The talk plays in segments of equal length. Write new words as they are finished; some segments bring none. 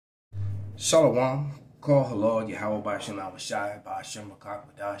Shalom, call halal, Yahweh Ba'ashem Awashai, Ba'ashem Rakak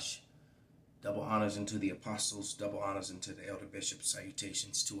Wadash. Double honors unto the apostles, double honors unto the elder bishops,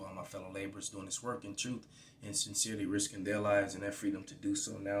 salutations to all my fellow laborers doing this work in truth and sincerely risking their lives and their freedom to do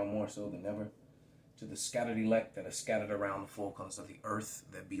so now more so than ever. To the scattered elect that are scattered around the four corners of the earth,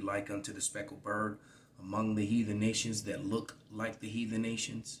 that be like unto the speckled bird among the heathen nations that look like the heathen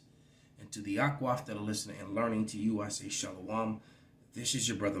nations. And to the Akwaf that are listening and learning to you, I say Shalom. This is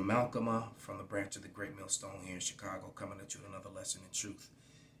your brother Malcolm from the branch of the Great Millstone here in Chicago, coming at you with another lesson in truth.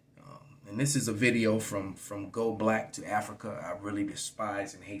 And this is a video from Go Black to Africa. I really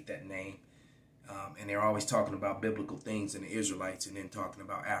despise and hate that name. And they're always talking about biblical things and the Israelites and then talking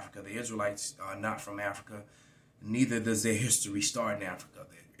about Africa. The Israelites are not from Africa. Neither does their history start in Africa.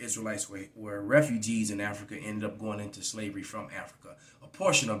 The Israelites were refugees in Africa, ended up going into slavery from Africa. A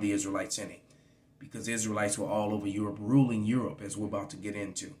portion of the Israelites in it, because the Israelites were all over Europe, ruling Europe, as we're about to get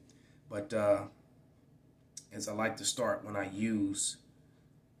into. But as I like to start when I use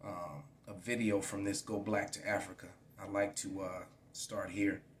a video from this Go Black to Africa, I like to start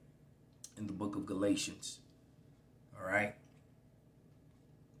here in the book of Galatians. All right?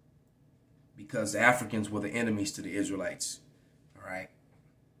 Because the Africans were the enemies to the Israelites. All right?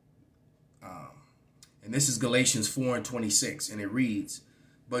 And this is Galatians 4:26, and it reads,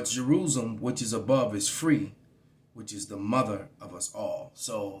 "But Jerusalem, which is above, is free, which is the mother of us all."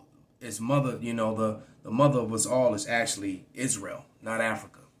 So its mother, you know, the mother of us all is actually Israel, not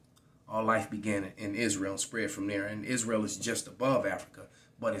Africa. All life began in Israel and spread from there. And Israel is just above Africa,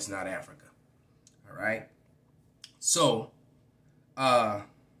 but it's not Africa. All right. So,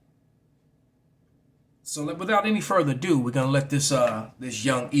 without any further ado, we're going to let this this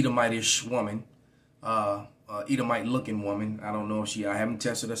young Edomite-ish woman, Edomite-looking woman. I don't know if I haven't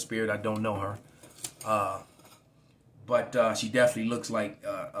tested her spirit. I don't know her. But she definitely looks like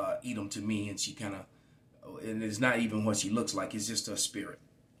Edom to me, and she kind of, and it's not even what she looks like. It's just her spirit.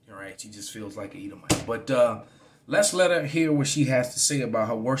 All right, she just feels like an Edomite. But let's let her hear what she has to say about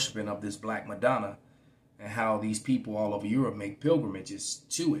her worshiping of this Black Madonna and how these people all over Europe make pilgrimages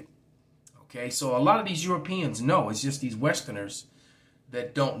to it. Okay, so a lot of these Europeans know. It's just these Westerners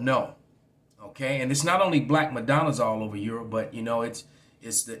that don't know. Okay, and it's not only Black Madonnas all over Europe, but you know, it's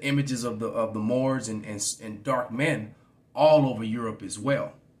the images of the Moors and dark men all over Europe as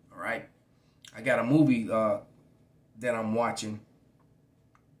well. All right, I got a movie that I'm watching.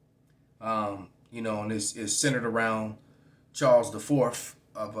 You know, and it's centered around Charles IV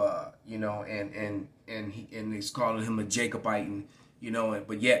of you know, and he's calling him a Jacobite, and you know,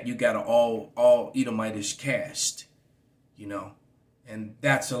 but yet you got an all Edomitish cast, you know, and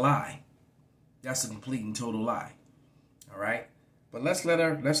that's a lie. That's a complete and total lie. All right, but let's let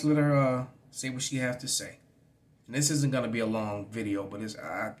her say what she has to say. And this isn't going to be a long video, but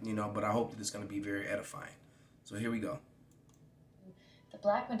but I hope that it's going to be very edifying. So here we go. The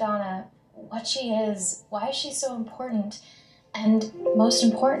Black Madonna, what she is, why is she so important, and most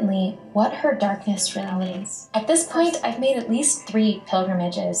importantly, what her darkness really is. At this point, I've made at least 3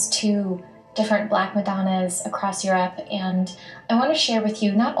 pilgrimages to different Black Madonnas across Europe, and I want to share with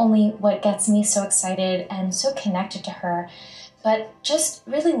you not only what gets me so excited and so connected to her, but just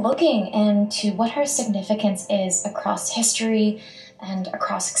really looking into what her significance is across history and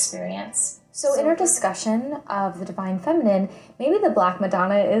across experience. So in our discussion of the Divine Feminine, maybe the Black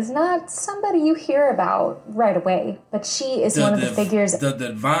Madonna is not somebody you hear about right away, but she is one of the figures. The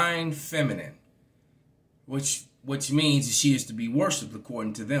Divine Feminine, which means she is to be worshipped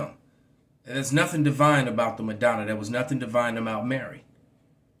according to them. And there's nothing divine about the Madonna. There was nothing divine about Mary.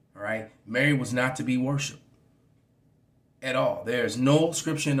 All right? Mary was not to be worshipped at all. There's no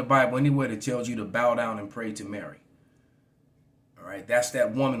scripture in the Bible anywhere that tells you to bow down and pray to Mary. All right, that's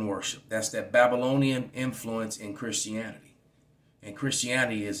that woman worship. That's that Babylonian influence in Christianity. And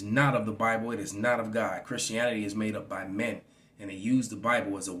Christianity is not of the Bible. It is not of God. Christianity is made up by men, and they use the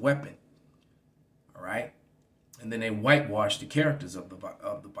Bible as a weapon. All right, and then they whitewash the characters of the Bible.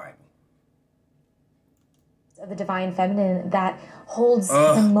 Of the Divine Feminine that holds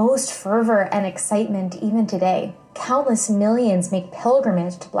the most fervor and excitement even today. Countless millions make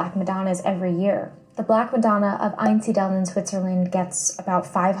pilgrimage to Black Madonnas every year. The Black Madonna of Einsiedeln in Switzerland gets about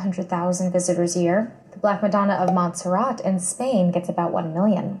 500,000 visitors a year. The Black Madonna of Montserrat in Spain gets about 1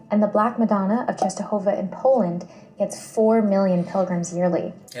 million. And the Black Madonna of Częstochowa in Poland gets 4 million pilgrims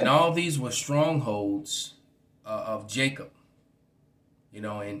yearly. And all these were strongholds of Jacob, you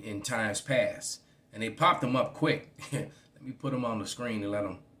know, in times past. And they popped them up quick. Let me put them on the screen and let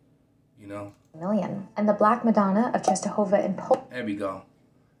them, you know. Million. And the Black Madonna of Częstochowa in Poland. There we go.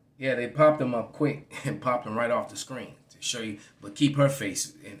 Yeah, they popped them up quick and popped them right off the screen. show you, but keep her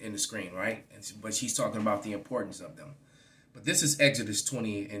face in the screen, right? But she's talking about the importance of them. But this is Exodus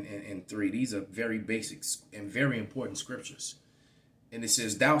 20 and 3. These are very basic and very important scriptures. And it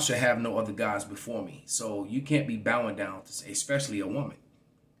says, thou shalt have no other gods before me. So you can't be bowing down to, especially a woman.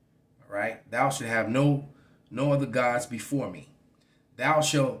 All right. Thou shalt have no other gods before me. Thou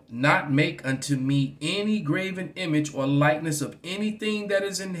shalt not make unto me any graven image or likeness of anything that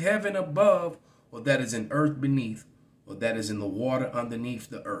is in heaven above, or that is in earth beneath, or that is in the water underneath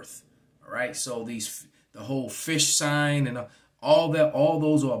the earth. All right. So the whole fish sign and all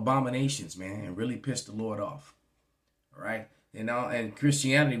those are abominations, man, and really pissed the Lord off. All right. And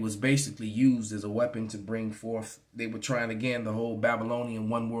Christianity was basically used as a weapon to bring forth. They were trying again the whole Babylonian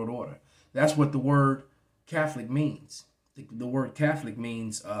one world order. That's what the word Catholic means. The word Catholic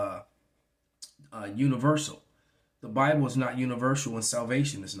means universal. The Bible is not universal, and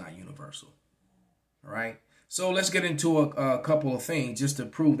salvation is not universal. All right. So let's get into a couple of things just to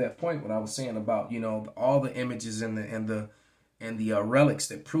prove that point. What I was saying about, you know, all the images and the relics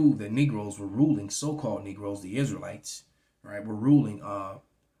that prove that Negroes were ruling, so-called Negroes, the Israelites, right, were ruling all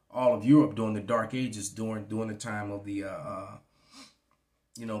of Europe during the Dark Ages, during the time of the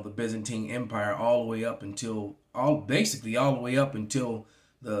the Byzantine Empire, all the way up until basically all the way up until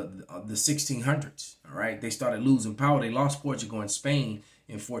the 1600s. All right, they started losing power. They lost Portugal and Spain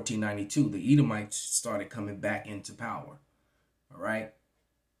in 1492. The Edomites started coming back into power. All right,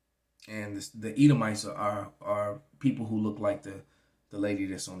 and the Edomites are people who look like the lady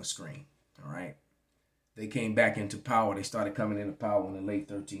that's on the screen. All right, they came back into power. They started coming into power in the late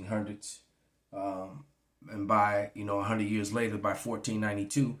 1300s. And by, 100 years later, by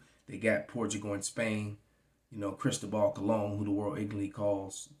 1492, they got Portugal and Spain, Cristobal Colon, who the world ignorantly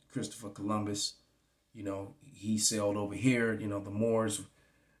calls Christopher Columbus. He sailed over here. The Moors,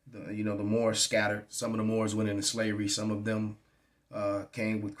 the Moors scattered. Some of the Moors went into slavery. Some of them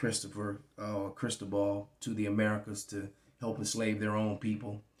came with Cristobal to the Americas to help enslave their own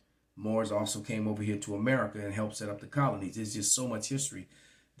people. Moors also came over here to America and helped set up the colonies. There's just so much history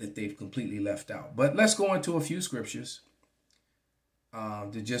that they've completely left out. But let's go into a few scriptures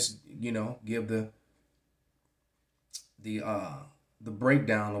to just, give the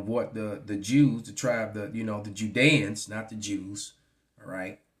breakdown of what the Jews, the tribe, the Judeans, not the Jews, all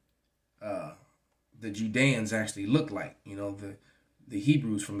right, the Judeans actually look like, the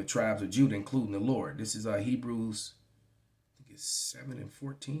Hebrews from the tribes of Judah, including the Lord. This is Hebrews, I think it's 7 and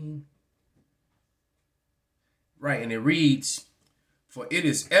 14. Right, and it reads, for it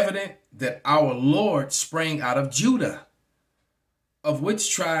is evident that our Lord sprang out of Judah, of which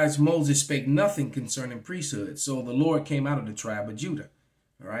tribes Moses spake nothing concerning priesthood. So the Lord came out of the tribe of Judah.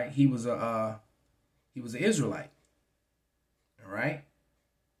 All right, he was an Israelite. All right.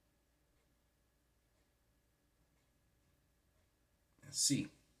 Let's see.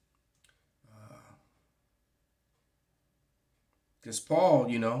 Because Paul,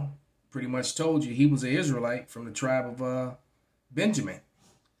 pretty much told you he was an Israelite from the tribe of Benjamin.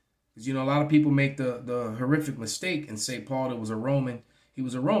 Because, a lot of people make the horrific mistake and say Paul was a Roman. He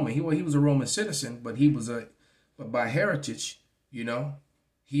was a Roman. He was a Roman citizen, but but by heritage,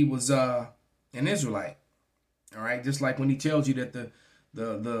 he was an Israelite. All right. Just like when he tells you that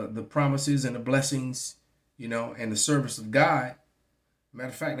the promises and the blessings, and the service of God. Matter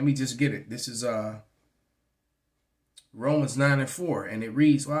of fact, let me just get it. This is Romans 9 and 4. And it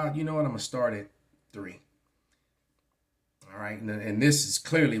reads, well, you know what? I'm going to start at 3. All right, and this is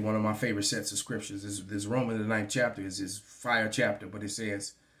clearly one of my favorite sets of scriptures. This Romans, the 9th chapter, is his fire chapter. But it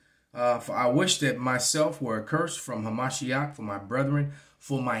says, for I wish that myself were accursed from Hamashiach for my brethren,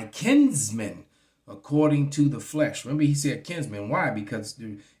 for my kinsmen, according to the flesh. Remember, he said kinsmen. Why? Because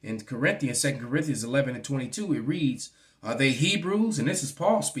in Corinthians, 2 Corinthians 11 and 22, it reads, are they Hebrews? And this is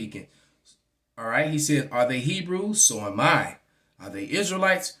Paul speaking. All right, he said, are they Hebrews? So am I. Are they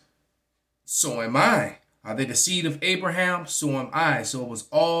Israelites? So am I. Are they the seed of Abraham? So am I. So it was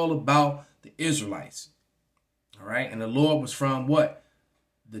all about the Israelites. All right. And the Lord was from what?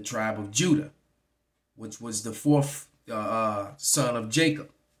 The tribe of Judah, which was the fourth son of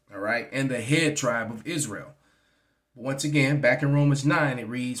Jacob. All right. And the head tribe of Israel. But once again, back in Romans 9, it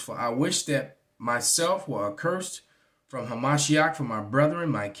reads, for I wish that myself were accursed from Hamashiach for my brethren,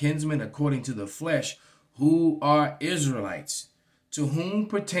 my kinsmen, according to the flesh, who are Israelites, to whom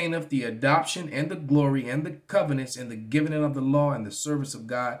pertaineth the adoption and the glory and the covenants and the giving of the law and the service of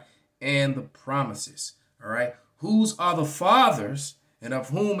God and the promises. All right. Whose are the fathers, and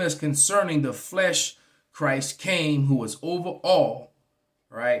of whom as concerning the flesh Christ came, who is over all.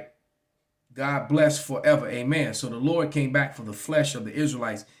 Right. God bless forever. Amen. So the Lord came back for the flesh of the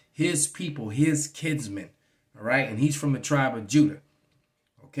Israelites, his people, his kinsmen. All right. And he's from the tribe of Judah.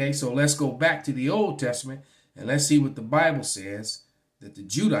 Okay. So let's go back to the Old Testament and let's see what the Bible says that the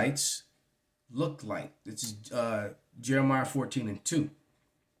Judites looked like. This is Jeremiah 14:2.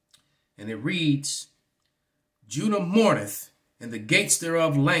 And it reads, Judah mourneth, and the gates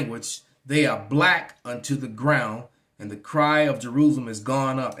thereof language, they are black unto the ground, and the cry of Jerusalem is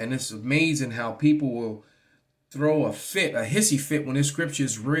gone up. And it's amazing how people will throw a fit, a hissy fit, when this scripture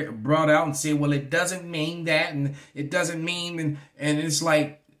is brought out and say, well, it doesn't mean that, and it doesn't mean, and it's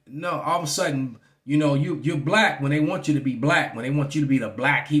like, no, all of a sudden, you know, you're black when they want you to be black, when they want you to be the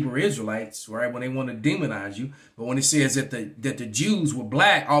black Hebrew Israelites, right? When they want to demonize you. But when it says that the Jews were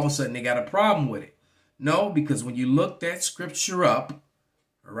black, all of a sudden they got a problem with it. No, because when you look that scripture up,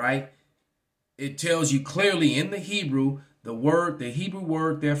 all right, it tells you clearly in the Hebrew, the Hebrew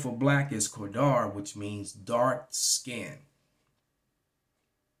word there for black is kodar, which means dark skin.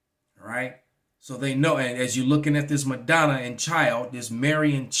 All right. So they know, and as you're looking at this Madonna and child, this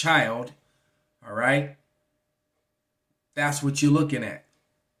Mary and child, all right, that's what you're looking at.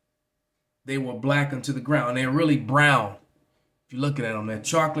 They were black unto the ground. They're really brown. If you're looking at them, they're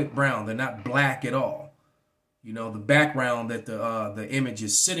chocolate brown. They're not black at all. You know, the background that the image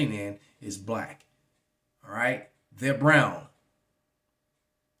is sitting in is black. All right, they're brown.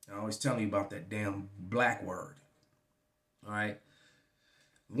 I always tell you about that damn black word. All right,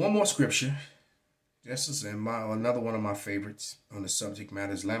 one more scripture. This is another one of my favorites on the subject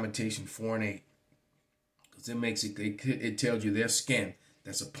matter is Lamentation 4:8, because it makes it tells you their skin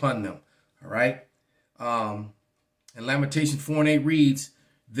that's upon them. All right, and Lamentation 4:8 reads,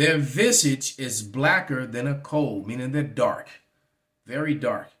 their visage is blacker than a coal, meaning they're dark, very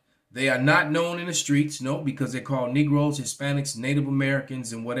dark. They are not known in the streets, no, because they're called Negroes, Hispanics, Native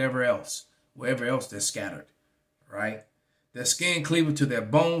Americans, and wherever else they're scattered, right? Their skin cleaveth to their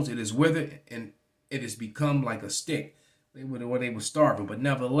bones, it is withered, and it has become like a stick. They were starving, but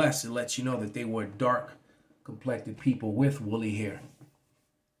nevertheless, it lets you know that they were dark-complected people with woolly hair.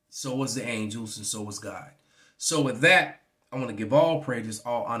 So was the angels, and so was God. So with that, I want to give all praises,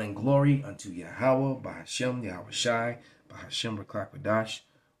 all honor and glory unto Yahweh, Bahashem, Yahweh Shai, Bahashem Raklakwadash,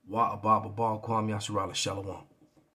 Wa Abba Kwam Yasharala Shalom.